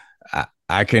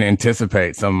 I can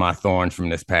anticipate some of my thorns from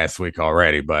this past week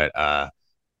already, but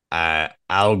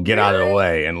I'll get out of the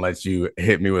way and let you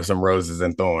hit me with some roses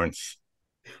and thorns.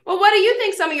 Well, what do you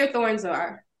think some of your thorns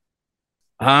are?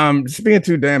 Just being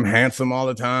too damn handsome all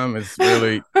the time is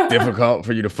really difficult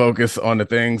for you to focus on the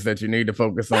things that you need to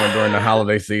focus on during the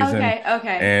holiday season.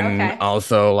 And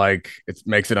also, like, it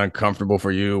makes it uncomfortable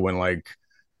for you when like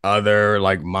other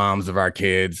like moms of our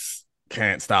kids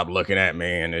can't stop looking at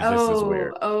me, and it just is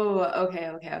weird.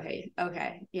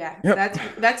 Okay. Yeah, yep.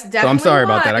 That's definitely. So I'm sorry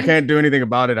about that. I can't do anything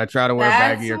about it. I try to wear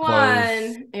baggier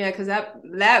clothes. Yeah, because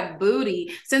that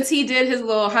booty. Since he did his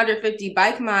little 150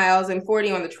 bike miles and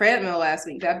 40 on the treadmill last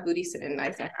week, that booty's sitting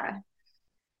nice and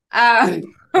high.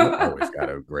 You always got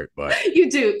a great butt. You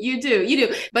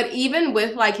do. But even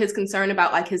with like his concern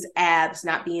about like his abs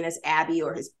not being as abby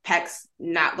or his pecs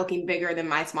not looking bigger than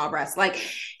my small breasts, like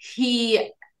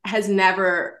he has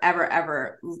never,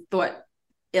 ever thought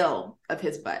ill of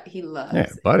his butt. He loves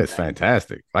it. Butt is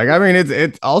fantastic. Like, I mean,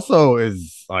 it also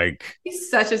is like...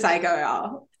 He's such a psycho,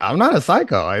 y'all. I'm not a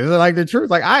psycho. It's like the truth.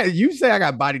 Like, you say I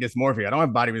got body dysmorphia. I don't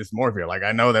have body dysmorphia. Like,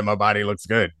 I know that my body looks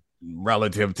good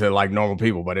relative to like normal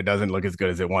people, but it doesn't look as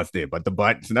good as it once did. But the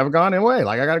butt's never gone away.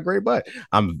 Like, I got a great butt.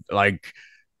 I'm like...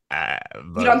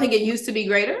 you don't think it used to be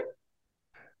greater?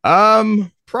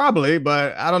 Probably,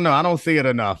 but I don't know. I don't see it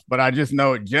enough, but I just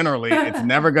know generally it's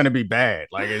never going to be bad.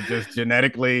 Like, it's just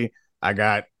genetically, I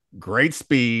got great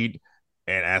speed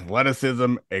and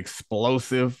athleticism,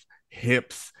 explosive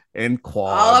hips and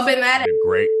quads. All up in that.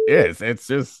 Great. Yes,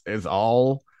 it's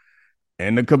all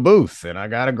in the caboose, and I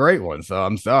got a great one. So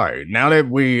I'm sorry. Now that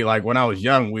when I was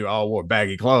young, we all wore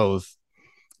baggy clothes.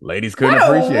 Ladies couldn't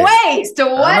appreciate it. What a waste.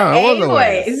 What a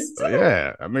waste.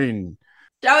 Yeah, I mean,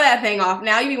 show that thing off.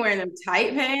 Now you be wearing them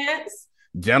tight pants.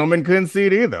 Gentlemen couldn't see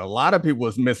it either. A lot of people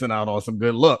was missing out on some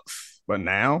good looks, but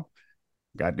now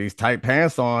got these tight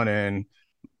pants on, and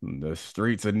the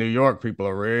streets of New York, people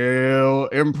are real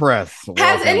impressed.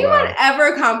 Has anyone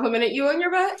ever complimented you on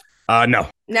your butt? No.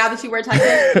 Now that you wear tight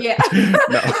pants? Yeah.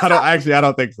 No, I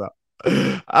don't think so.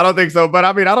 I don't think so. But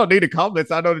I mean, I don't need the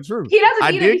compliments. I know the truth. He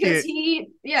doesn't need it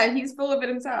because he's full of it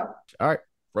himself. All right.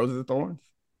 Roses and thorns.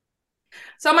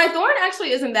 So my thorn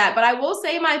actually isn't that, but I will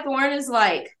say my thorn is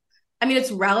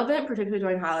it's relevant, particularly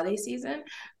during holiday season,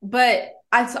 but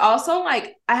it's also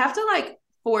I have to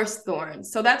force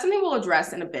thorns. So that's something we'll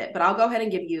address in a bit, but I'll go ahead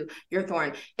and give you your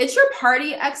thorn. It's your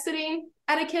party exiting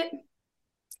etiquette.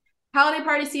 Holiday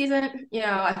party season,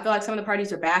 I feel like some of the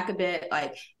parties are back a bit.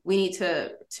 We need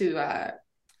to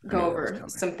go over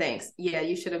some things. Yeah,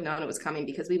 you should have known it was coming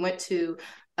because we went to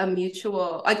a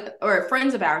mutual or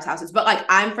friends of ours houses, but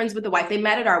I'm friends with the wife. They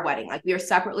met at our wedding. We are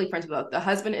separately friends with both. The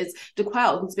husband is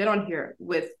DeQuell, who's been on here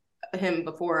with him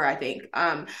before, I think.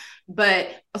 But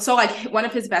so one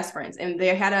of his best friends, and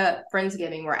they had a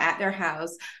Friendsgiving. We're at their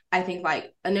house. I think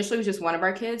initially it was just one of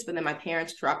our kids, but then my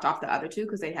parents dropped off the other two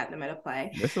because they had them at a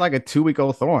play. This is like a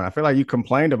 2-week-old thorn. I feel like you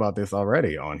complained about this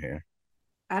already on here.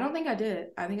 I don't think I did.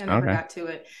 I think I never got to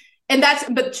it. And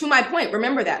but to my point,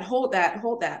 remember that, hold that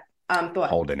thought.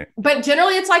 Holding it. But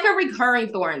generally it's a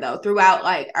recurring thorn though throughout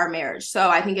our marriage. So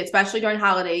I think especially during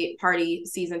holiday party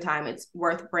season time, it's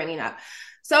worth bringing up.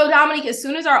 So Dominique, as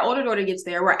soon as our older daughter gets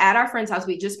there, we're at our friend's house.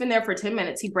 We've just been there for 10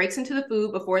 minutes. He breaks into the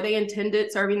food before they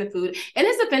intended serving the food. In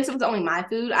his defense, it was only my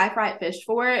food. I fried fish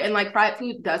for it. And fried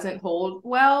food doesn't hold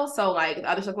well. So the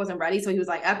other stuff wasn't ready. So he was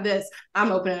like, F this,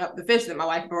 I'm opening up the fish that my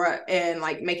wife brought and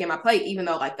making my plate, even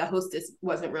though the hostess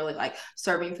wasn't really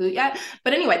serving food yet.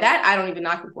 But anyway, that I don't even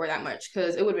knock him for that much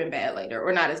because it would have been bad later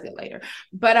or not as good later.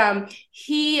 But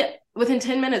he within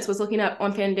 10 minutes was looking up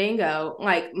on Fandango,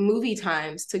 movie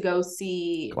times to go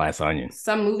see Glass Onion,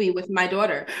 some movie with my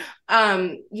daughter.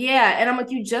 Yeah. And I'm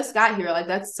like, you just got here.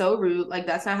 That's so rude.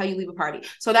 That's not how you leave a party.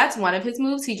 So that's one of his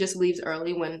moves. He just leaves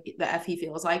early when the F he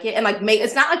feels like it. And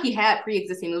it's not like he had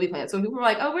pre-existing movie plans. So when people were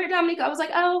like, oh, where'd Dominique go? I was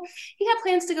like, oh, he had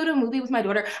plans to go to a movie with my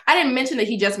daughter. I didn't mention that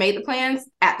he just made the plans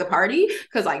at the party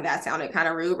because that sounded kind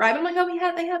of rude, right? But I'm like,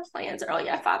 oh, they had plans early.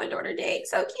 Yeah, father-daughter date.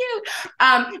 So cute.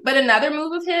 But another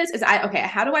move of his is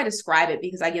how do I describe it?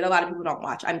 Because I get a lot of people don't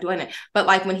watch. I'm doing it.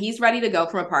 But when he's ready to go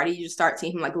from a party, you just start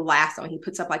seeing him lasso, and he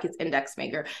puts up his index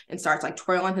finger and starts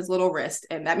twirling his little wrist,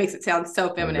 and that makes it sound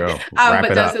so feminine.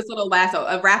 But does this little lasso,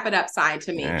 a wrap it up sign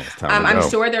to me. Yeah, I'm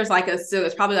sure there's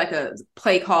there's probably a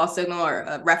play call signal or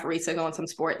a referee signal in some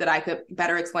sport that I could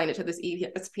better explain it to this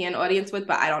ESPN audience with,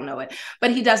 but I don't know it.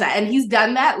 But he does that, and he's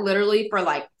done that literally for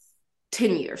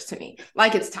 10 years to me.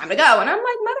 It's time to go. And I'm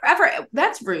like, mother effer,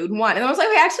 that's rude. One. And I was like,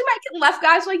 we actually might get left,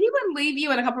 guys. He wouldn't leave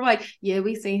you. And a couple were like, yeah,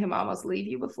 we seen him almost leave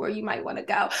you before. You might want to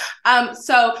go.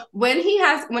 So when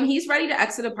he's ready to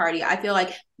exit a party, I feel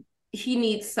like he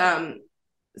needs some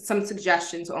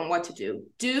suggestions on what to do.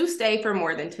 Do stay for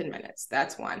more than 10 minutes.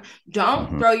 That's one.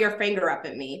 Don't throw your finger up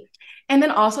at me. And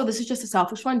then also, this is just a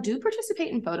selfish one. Do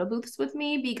participate in photo booths with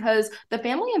me because the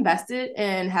family invested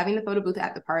in having the photo booth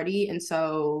at the party. And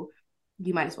so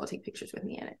you might as well take pictures with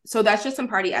me in it. So that's just some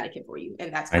party etiquette for you.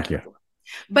 And that's thank you.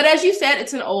 But as you said,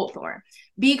 it's an old thorn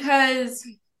because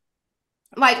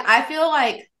I feel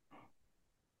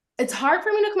it's hard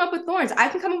for me to come up with thorns. I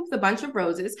can come up with a bunch of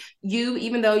roses. You,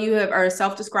 even though you are a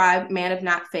self-described man of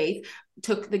not faith,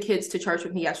 took the kids to church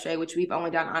with me yesterday, which we've only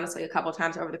done honestly a couple of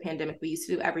times over the pandemic. We used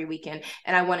to do every weekend,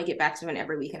 and I want to get back to doing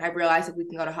every weekend. I realized if we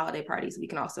can go to holiday parties, we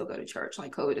can also go to church.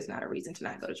 COVID is not a reason to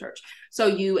not go to church. So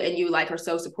you are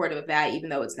so supportive of that, even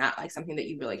though it's not something that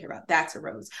you really care about. That's a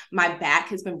rose. My back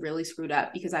has been really screwed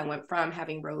up because I went from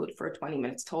having rowed for 20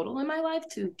 minutes total in my life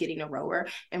to getting a rower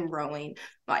and rowing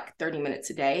 30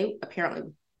 minutes a day, apparently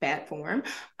bad form.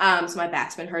 So my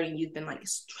back's been hurting. You've been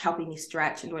helping me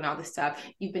stretch and doing all this stuff.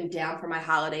 You've been down for my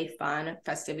holiday fun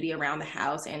festivity around the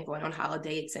house and going on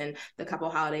holidays and the couple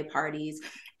holiday parties.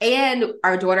 And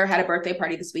our daughter had a birthday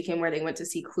party this weekend where they went to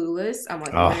see Clueless. I'm in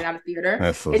and out of theater.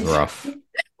 This was rough.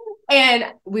 And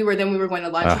we were going to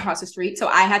lunch across the street. So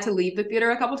I had to leave the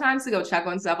theater a couple times to go check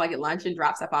on stuff at lunch and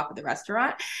drop stuff off at the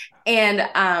restaurant.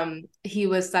 And he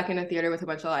was stuck in a theater with a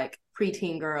bunch of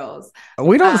preteen girls.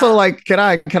 We don't can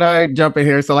I jump in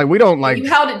here? So we don't you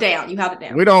held it down.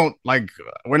 We don't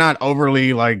we're not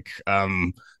overly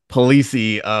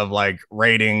policey of like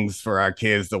ratings for our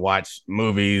kids to watch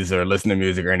movies or listen to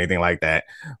music or anything like that.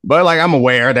 But like I'm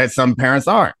aware that some parents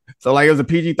aren't. So like it was a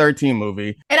PG-13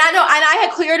 movie. And I know, and I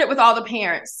had cleared it with all the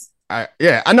parents. I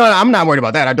know. I'm not worried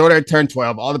about that. Our daughter turned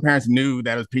 12. All the parents knew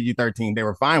that it was PG-13. They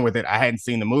were fine with it. I hadn't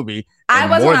seen the movie. I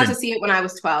wasn't allowed to see it when I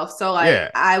was 12. So like Yeah.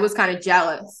 I was kind of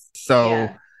jealous. So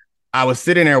Yeah. I was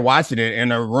sitting there watching it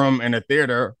in a room in a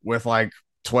theater with like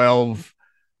 12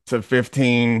 to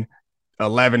 15,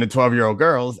 11 to 12-year-old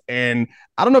girls. And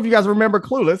I don't know if you guys remember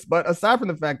Clueless, but aside from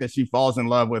the fact that she falls in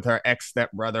love with her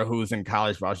ex-stepbrother who's in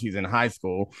college while she's in high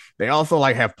school, they also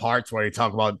like have parts where they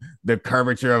talk about the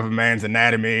curvature of a man's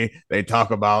anatomy. They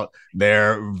talk about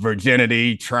their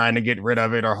virginity, trying to get rid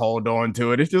of it or hold on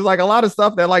to it. It's just like a lot of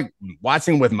stuff that like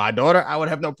watching with my daughter, I would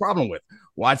have no problem with.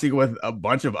 Watching with a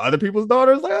bunch of other people's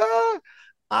daughters, like,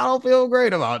 I don't feel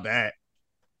great about that.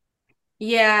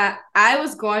 Yeah, I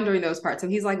was gone during those parts. So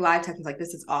he's like live texting, like,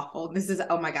 this is awful. This is,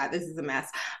 oh my God, this is a mess.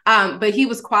 But he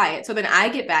was quiet. So then I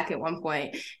get back at one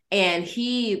point and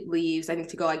he leaves, I think,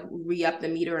 to go like re-up the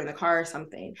meter in the car or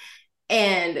something.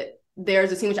 And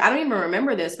there's a scene, which I don't even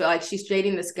remember this, but like she's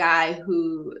dating this guy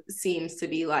who seems to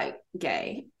be like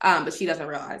gay, but she doesn't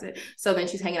realize it. So then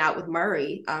she's hanging out with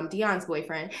Murray, Dion's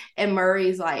boyfriend, and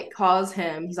Murray's like calls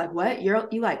him. He's like, "What?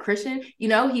 You like Christian?" You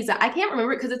know, he's I can't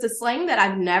remember it because it's a slang that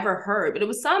I've never heard, but it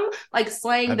was some like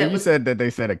slang that was said that they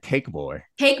said a cake boy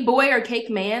or cake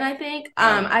man. I think.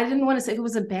 I didn't want to say it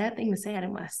was a bad thing to say. I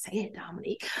didn't want to say it,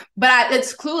 Dominique, but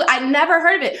it's cool. I never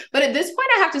heard of it, but at this point,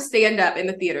 I have to stand up in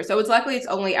the theater. So it's luckily it's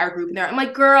only our group in there. I'm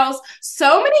like, girls,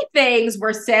 so many things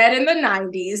were said in the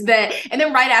 90s that, and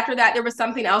then right after that, there was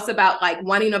something else about like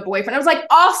wanting a boyfriend. I was like,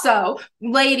 also,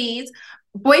 ladies,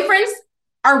 boyfriends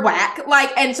are whack.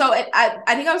 Like, and so I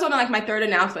think I was on like my third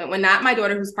announcement when not my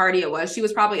daughter whose party it was. She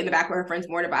was probably in the back with her friends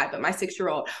mortified, but my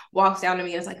 6-year-old walks down to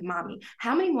me and is like, "Mommy,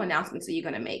 how many more announcements are you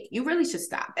going to make? You really should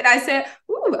stop." And I said,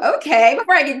 "Ooh, okay,"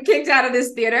 before I get kicked out of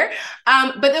this theater.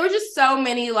 But there were just so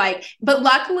many like, but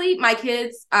luckily my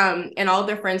kids and all of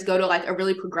their friends go to like a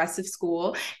really progressive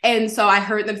school. And so I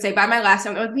heard them say by my last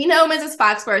time, like, "We know, Mrs.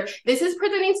 Foxworth, this is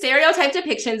presenting stereotype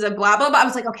depictions of blah, blah, blah." I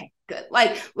was like, okay, good.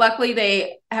 Like, luckily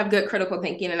they have good critical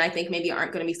thinking and I think maybe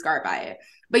aren't going to be scarred by it.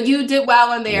 But you did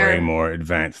well in there. Way more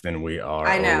advanced than we are.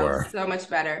 I know, so much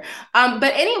better.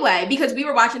 But anyway, because we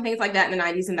were watching things like that in the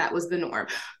 90s and that was the norm.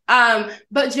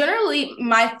 But generally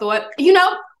my thought, you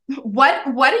know, what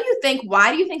do you think?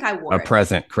 Why do you think I wore a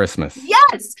present Christmas?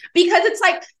 Yes, because it's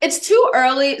like, it's too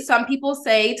early. Some people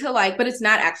say to like, but it's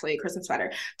not actually a Christmas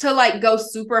sweater, to like go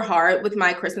super hard with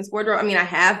my Christmas wardrobe. I mean, I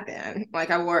have been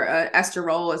like, I wore a Esther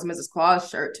Roll as Mrs. Claus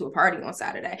shirt to a party on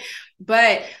Saturday,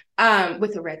 but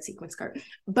with a red sequin skirt.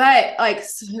 But like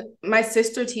my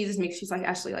sister teases me. She's like,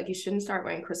 "Ashley, like you shouldn't start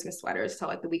wearing Christmas sweaters till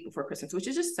like the week before Christmas," which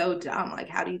is just so dumb. Like,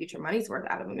 how do you get your money's worth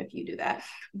out of them if you do that?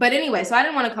 But anyway, so I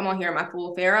didn't want to come on here in my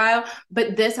full fair aisle,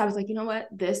 but this, I was like, you know what?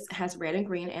 This has red and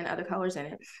green and other colors in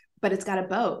it, but it's got a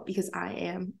bow because I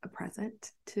am a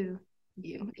present to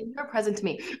you and you're a present to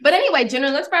me. But anyway, Jenna,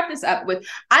 let's wrap this up with,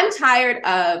 I'm tired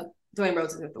of doing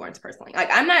Roses and Thorns personally. Like,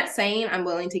 I'm not saying I'm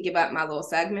willing to give up my little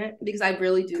segment because I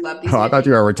really do love these. Oh, I thought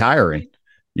you were retiring.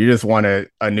 You just want a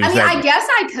new segment. I guess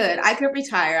I could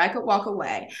retire. I could walk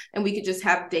away and we could just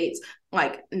have dates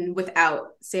like without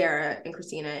Sarah and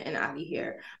Christina and Ivy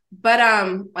here. But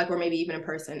like, or maybe even in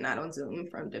person, not on Zoom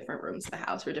from different rooms of the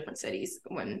house or different cities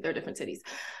when they're different cities.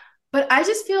 But I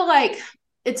just feel like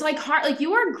it's like hard, like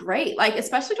you are great, like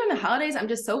especially during the holidays. I'm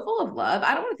just so full of love.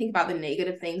 I don't want to think about the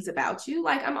negative things about you.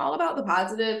 Like, I'm all about the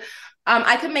positive.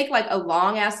 I could make like a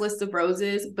long ass list of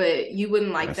roses, but you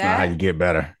wouldn't like That's that. Not how you get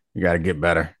better. You got to get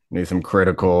better. You need some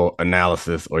critical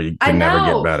analysis or you can never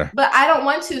get better. But I don't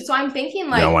want to. So I'm thinking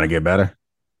like, you don't want to get better?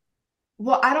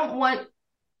 Well, I don't want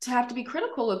to have to be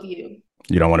critical of you.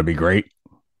 You don't want to be great?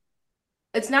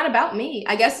 It's not about me.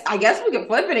 I guess we could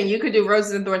flip it and you could do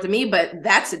Roses and Thorns to me, but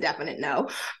that's a definite no.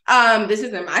 This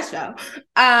isn't my show.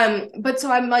 But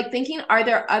so I'm like thinking, are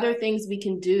there other things we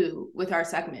can do with our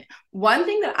segment? One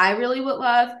thing that I really would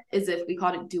love is if we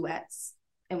called it duets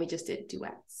and we just did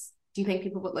duets. Do you think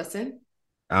people would listen?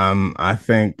 I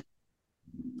think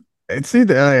it's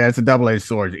either it's a double-edged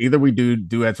sword. Either we do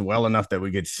duets well enough that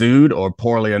we get sued or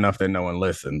poorly enough that no one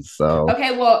listens. So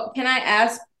okay, well, can I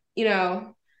ask, you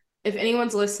know, if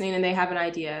anyone's listening and they have an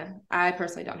idea, I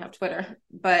personally don't have Twitter,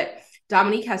 but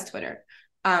Dominique has Twitter.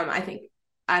 I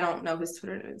don't know his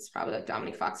Twitter. It's probably like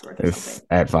Dominique Foxworth or something.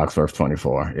 At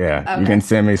Foxworth24. Yeah. Okay. You can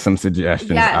send me some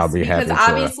suggestions. Yes, I'll be happy to. Because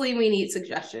obviously we need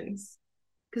suggestions.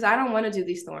 Because I don't want to do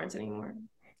these thorns anymore.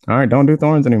 All right. Don't do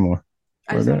thorns anymore.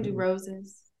 I just want to do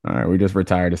roses. All right, we just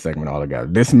retired the segment altogether.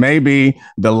 This may be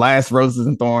the last Roses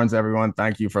and Thorns, everyone.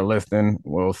 Thank you for listening.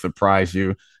 We'll surprise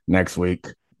you next week.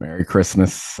 Merry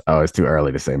Christmas. Oh, it's too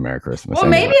early to say Merry Christmas. Well,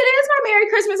 maybe it is my Merry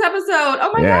Christmas episode.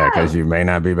 Oh, my God. Yeah, because you may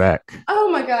not be back.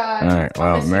 Oh, my God. All right,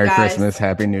 well, Merry Christmas.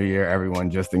 Happy New Year, everyone,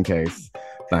 just in case.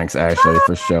 Thanks, Ashley,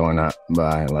 for showing up.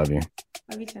 Bye. Love you.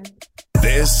 Love you, too.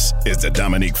 This is the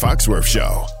Dominique Foxworth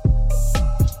Show.